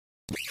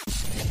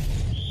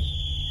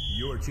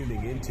You're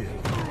tuning into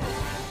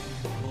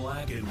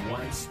Black and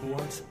White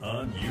Sports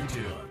on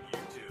YouTube.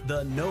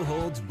 The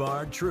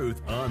no-holds-barred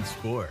truth on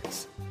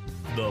sports.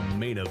 The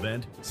main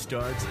event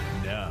starts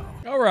now.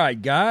 All right,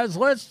 guys,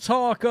 let's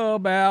talk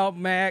about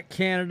Matt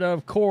Canada.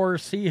 Of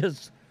course, he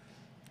is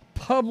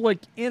public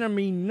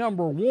enemy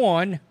number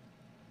one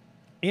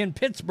in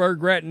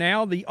Pittsburgh right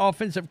now, the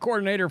offensive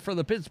coordinator for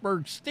the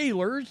Pittsburgh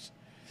Steelers.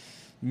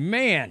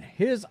 Man,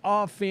 his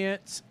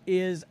offense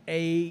is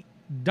a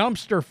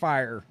dumpster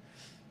fire.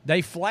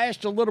 They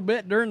flashed a little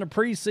bit during the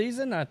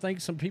preseason. I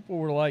think some people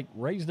were like,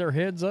 raised their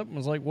heads up and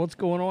was like, what's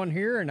going on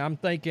here? And I'm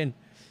thinking,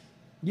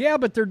 yeah,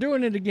 but they're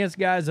doing it against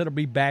guys that'll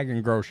be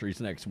bagging groceries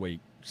next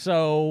week.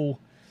 So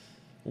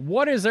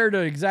what is there to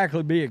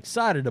exactly be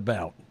excited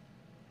about?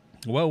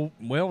 Well,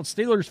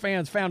 Steelers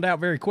fans found out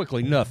very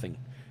quickly, nothing.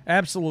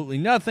 Absolutely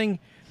nothing.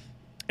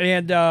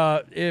 And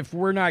if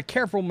we're not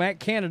careful, Matt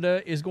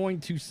Canada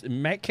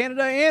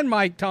and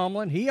Mike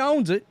Tomlin, he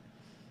owns it.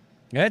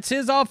 That's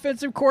his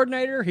offensive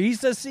coordinator.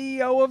 He's the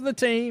CEO of the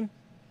team.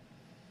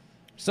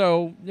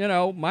 So,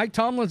 Mike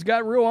Tomlin's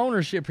got real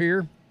ownership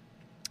here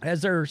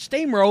as they're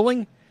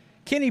steamrolling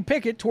Kenny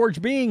Pickett towards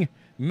being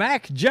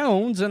Mac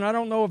Jones. And I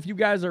don't know if you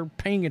guys are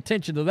paying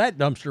attention to that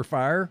dumpster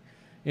fire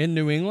in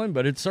New England,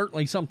 but it's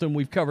certainly something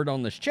we've covered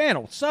on this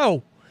channel.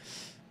 So,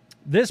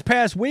 this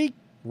past week,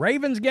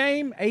 Ravens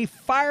game, a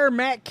Fire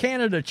Matt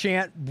Canada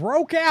chant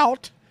broke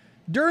out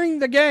during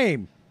the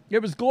game.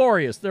 It was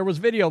glorious. There was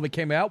video that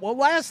came out. Well,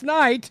 last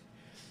night,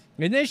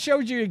 and this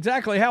shows you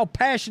exactly how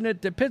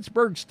passionate the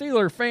Pittsburgh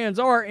Steelers fans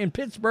are in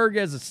Pittsburgh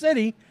as a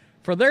city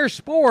for their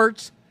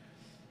sports,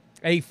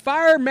 a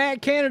Fire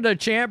Matt Canada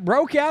chant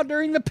broke out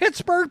during the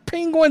Pittsburgh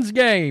Penguins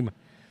game.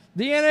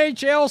 The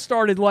NHL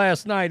started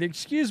last night.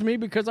 Excuse me,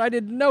 because I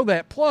didn't know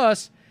that.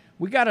 Plus,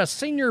 we got a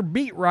senior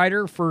beat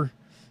writer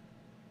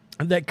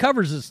that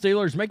covers the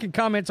Steelers making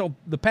comments on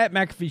the Pat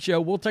McAfee show.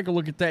 We'll take a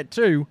look at that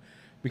too,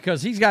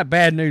 because he's got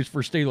bad news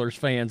for Steelers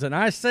fans. And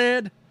I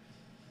said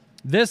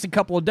this a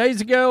couple of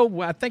days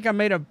ago. I think I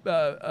made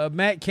a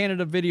Matt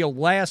Canada video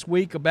last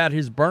week about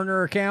his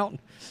burner account.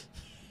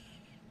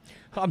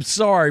 I'm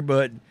sorry,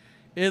 but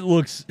he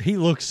looks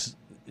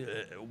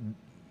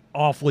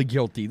awfully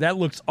guilty. That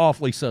looks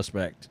awfully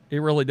suspect. It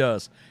really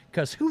does.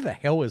 Because who the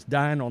hell is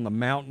dying on the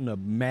mountain of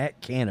Matt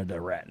Canada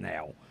right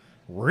now?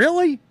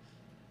 Really?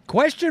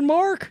 Question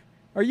mark?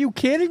 Are you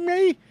kidding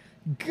me?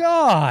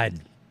 God.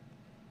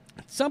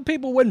 Some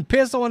people wouldn't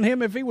piss on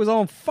him if he was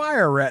on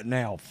fire right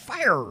now.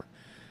 Fire.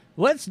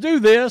 Let's do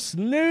this.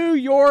 New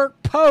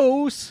York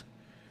Post.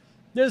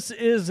 This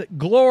is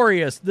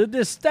glorious. The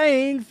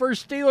disdain for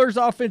Steelers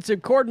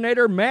offensive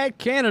coordinator Matt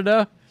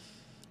Canada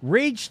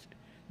reached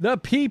the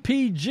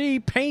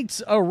PPG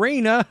Paints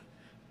Arena.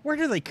 Where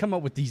do they come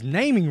up with these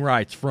naming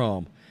rights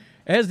from?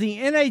 As the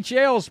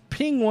NHL's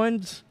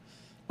Penguins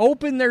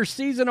open their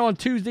season on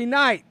Tuesday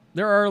night.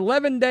 There are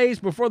 11 days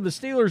before the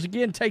Steelers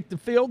again take the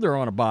field. They're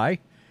on a bye.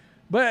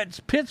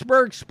 But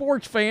Pittsburgh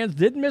sports fans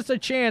didn't miss a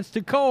chance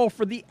to call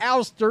for the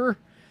ouster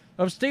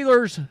of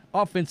Steelers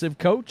offensive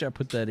coach, I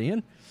put that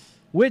in,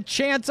 with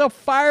chants of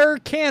Fire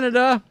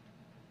Canada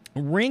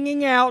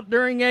ringing out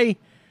during a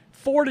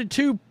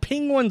 4-2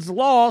 Penguins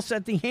loss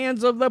at the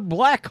hands of the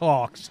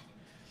Blackhawks.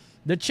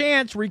 The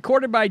chants,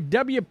 recorded by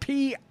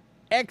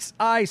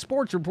WPXI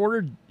sports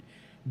reporter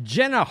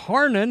Jenna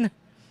Harnan,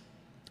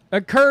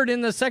 occurred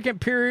in the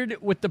second period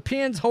with the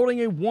Pens holding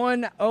a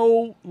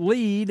 1-0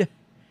 lead.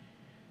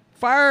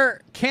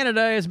 Fire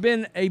Canada has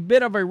been a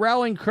bit of a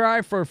rallying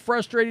cry for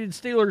frustrated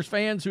Steelers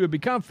fans who have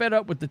become fed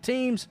up with the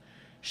team's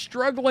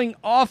struggling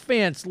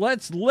offense.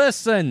 Let's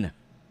listen.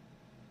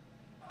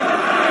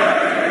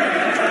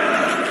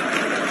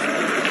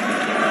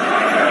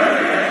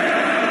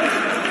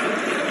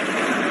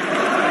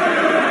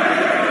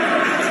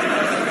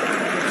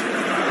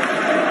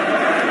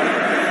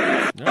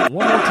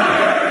 One more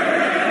time.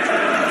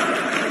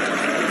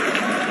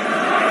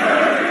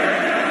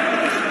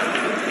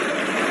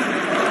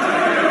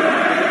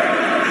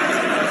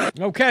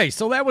 Okay,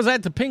 so that was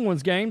at the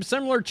Penguins game.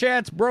 Similar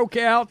chats broke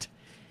out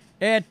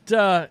at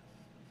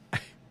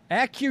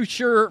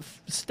Acrisure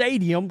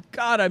Stadium.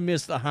 God, I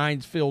miss the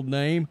Heinz Field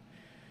name.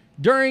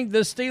 During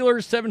the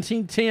Steelers'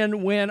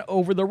 17-10 win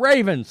over the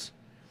Ravens.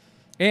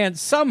 And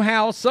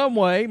somehow,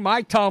 someway,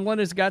 Mike Tomlin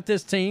has got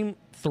this team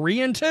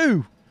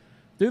 3-2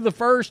 through the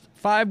first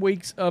 5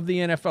 weeks of the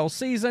NFL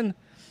season.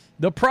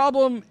 The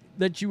problem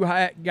that you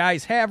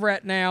guys have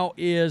right now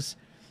is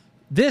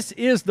this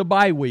is the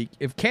bye week.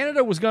 If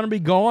Canada was going to be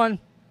gone,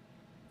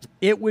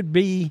 it would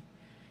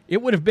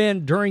have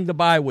been during the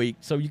bye week,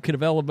 so you could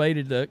have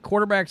elevated the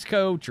quarterback's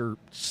coach or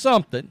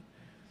something.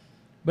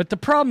 But the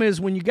problem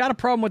is when you got a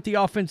problem with the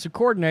offensive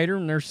coordinator,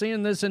 and they're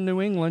seeing this in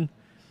New England,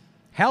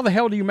 how the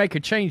hell do you make a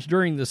change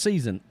during the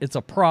season? It's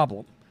a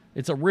problem.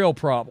 It's a real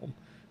problem.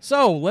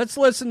 So let's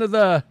listen to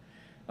the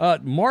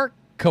Mark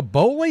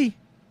Caboli.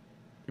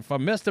 If I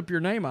messed up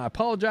your name, I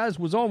apologize.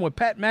 Was on with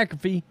Pat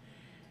McAfee.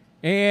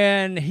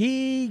 And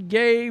he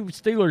gave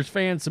Steelers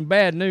fans some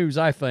bad news,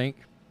 I think.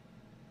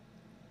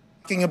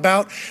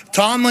 About.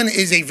 Tomlin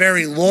is a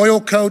very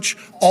loyal coach,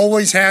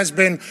 always has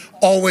been,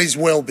 always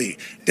will be.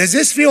 Does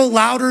this feel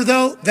louder,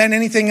 though, than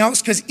anything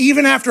else? Because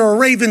even after a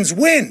Ravens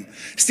win,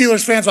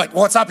 Steelers fans are like,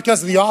 well, it's not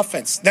because of the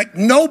offense. That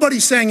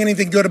nobody's saying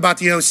anything good about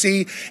the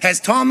OC. Has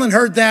Tomlin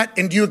heard that,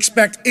 and do you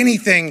expect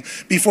anything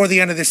before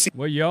the end of this season?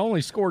 Well, you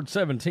only scored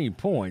 17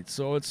 points,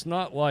 so it's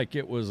not like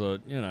it was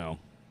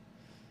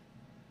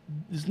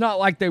it's not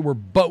like they were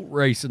boat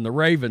racing the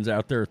Ravens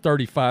out there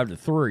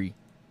 35-3.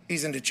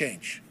 Season to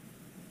change.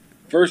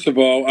 First of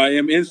all, I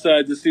am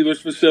inside the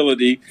Steelers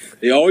facility.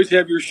 They always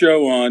have your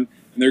show on, and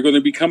they're going to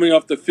be coming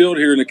off the field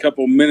here in a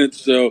couple minutes.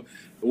 So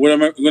what I'm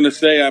going to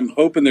say, I'm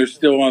hoping they're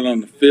still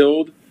on the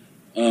field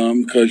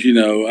because,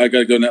 I got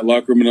to go in that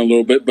locker room in a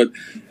little bit. But,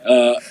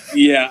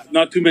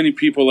 not too many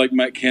people like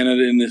Matt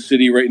Canada in the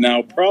city right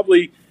now.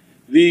 Probably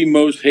the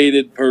most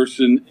hated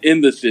person in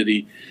the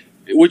city,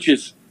 which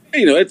is,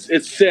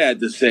 it's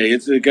sad to say.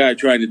 It's a guy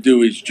trying to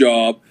do his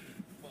job,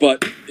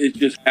 but it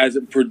just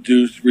hasn't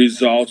produced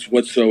results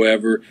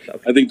whatsoever.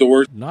 I think the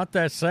worst. Not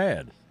that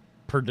sad.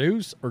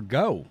 Produce or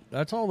go.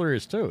 That's all there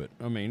is to it.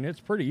 I mean,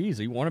 it's pretty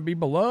easy. Want to be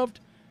beloved?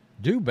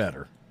 Do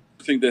better.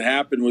 The thing that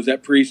happened was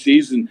that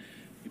preseason,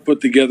 you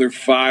put together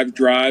 5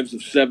 drives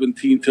of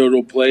 17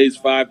 total plays,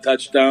 5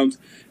 touchdowns,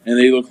 and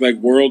they look like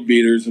world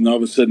beaters, and all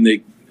of a sudden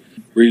they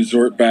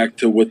resort back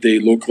to what they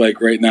look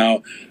like right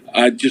now.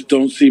 I just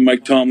don't see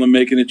Mike Tomlin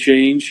making a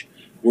change.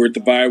 We're at the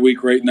bye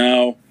week right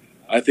now.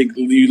 I think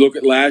you look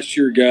at last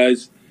year,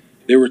 guys,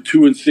 they were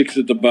 2-6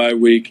 at the bye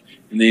week,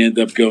 and they end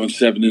up going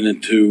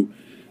 7-2.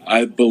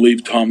 I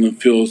believe Tomlin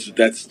feels that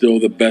that's still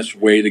the best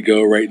way to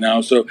go right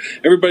now. So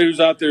everybody who's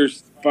out there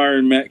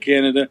firing Matt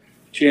Canada,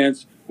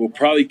 Chance, will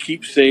probably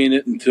keep saying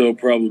it until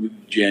probably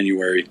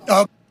January.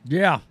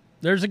 Yeah,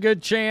 there's a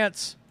good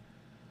chance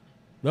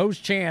those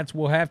chants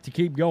will have to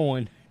keep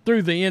going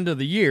through the end of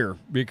the year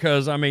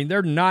because,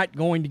 they're not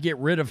going to get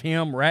rid of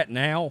him right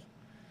now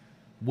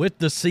with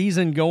the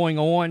season going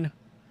on.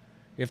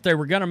 If they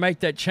were going to make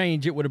that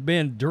change, it would have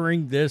been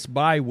during this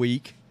bye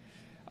week.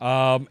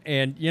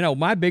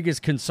 My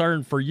biggest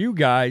concern for you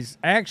guys,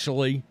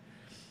 actually,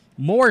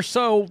 more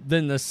so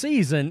than the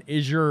season,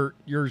 is your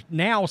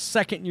now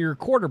second-year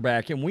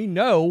quarterback. And we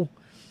know,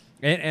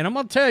 and I'm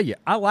going to tell you,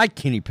 I like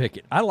Kenny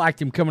Pickett. I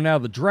liked him coming out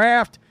of the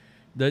draft.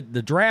 The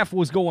draft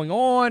was going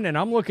on, and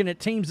I'm looking at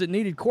teams that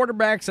needed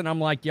quarterbacks, and I'm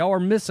like, y'all are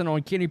missing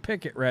on Kenny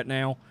Pickett right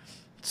now.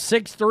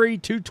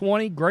 6'3",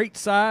 220, great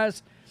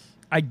size.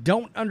 I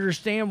don't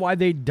understand why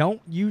they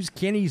don't use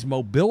Kenny's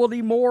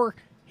mobility more.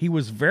 He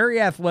was very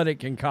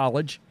athletic in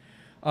college.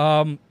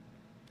 But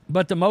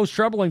the most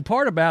troubling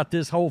part about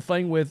this whole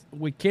thing with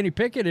Kenny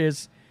Pickett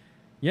is,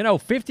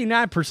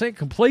 59%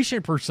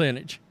 completion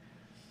percentage.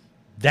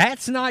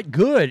 That's not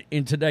good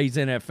in today's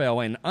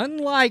NFL. And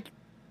unlike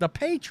the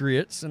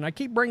Patriots, and I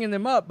keep bringing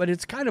them up, but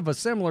it's kind of a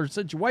similar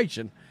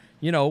situation.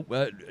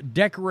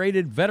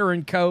 Decorated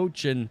veteran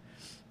coach and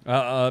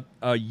a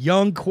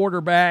young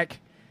quarterback,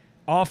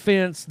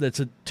 offense that's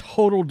a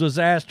total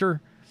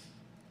disaster.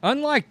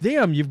 Unlike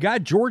them, you've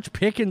got George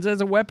Pickens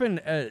as a weapon.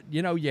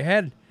 You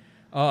had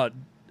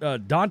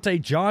Dante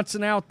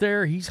Johnson out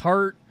there. He's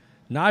hurt.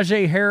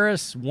 Najee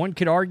Harris, one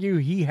could argue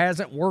he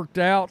hasn't worked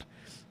out.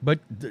 But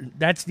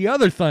that's the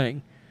other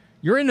thing.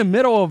 You're in the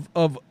middle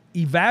of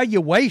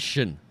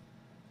evaluation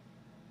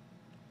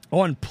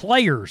on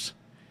players.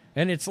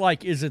 And it's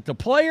like, is it the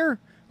player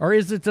or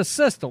is it the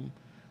system?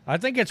 I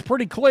think it's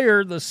pretty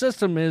clear the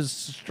system is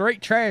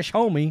straight trash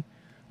homie,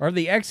 or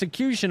the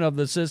execution of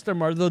the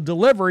system or the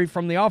delivery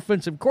from the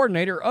offensive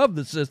coordinator of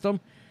the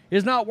system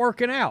is not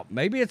working out.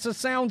 Maybe it's a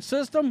sound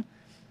system.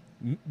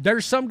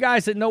 There's some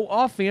guys that know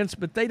offense,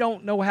 but they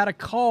don't know how to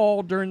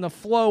call during the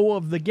flow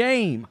of the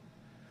game.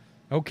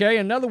 Okay?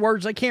 In other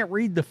words, they can't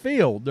read the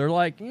field. They're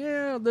like,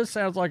 yeah, this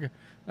sounds like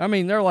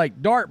they're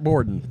like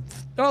dartboarding.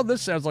 Oh,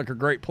 this sounds like a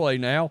great play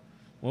now.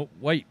 Well,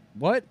 wait,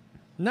 what?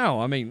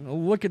 No,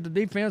 look at the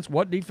defense.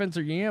 What defense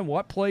are you in?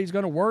 What play is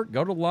going to work?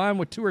 Go to the line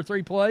with 2 or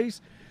 3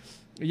 plays.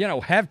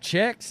 Have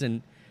checks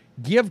and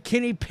give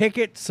Kenny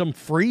Pickett some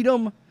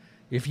freedom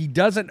if he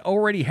doesn't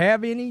already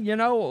have any.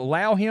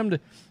 Allow him to.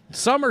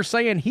 Some are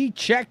saying he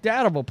checked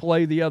out of a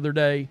play the other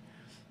day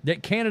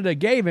that Canada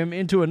gave him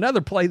into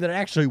another play that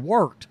actually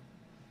worked.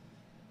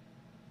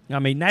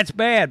 That's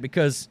bad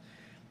because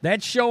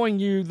that's showing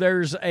you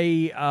there's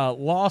a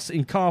loss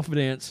in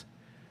confidence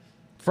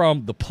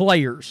from the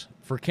players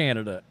for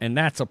Canada, and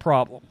that's a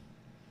problem.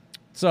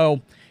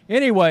 So,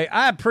 anyway,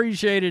 I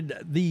appreciated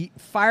the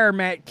Fire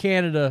Matt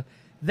Canada.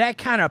 That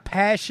kind of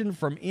passion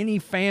from any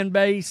fan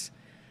base,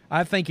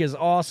 I think, is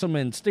awesome,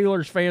 and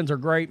Steelers fans are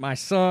great. My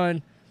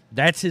son,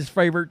 that's his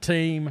favorite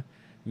team.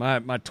 My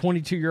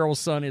 22-year-old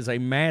son is a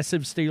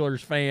massive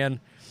Steelers fan,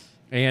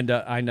 and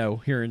I know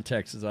here in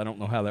Texas, I don't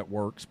know how that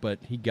works, but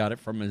he got it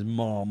from his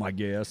mom, I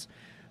guess.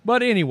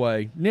 But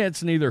anyway,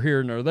 it's neither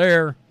here nor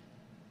there.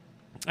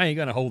 I ain't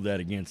going to hold that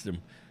against him.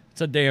 It's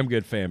a damn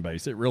good fan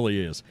base. It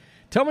really is.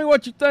 Tell me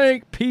what you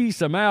think.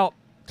 Peace. I'm out.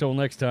 Till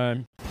next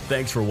time.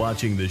 Thanks for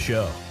watching the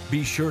show.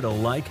 Be sure to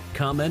like,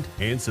 comment,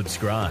 and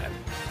subscribe.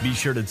 Be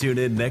sure to tune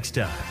in next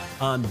time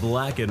on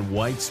Black and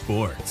White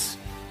Sports.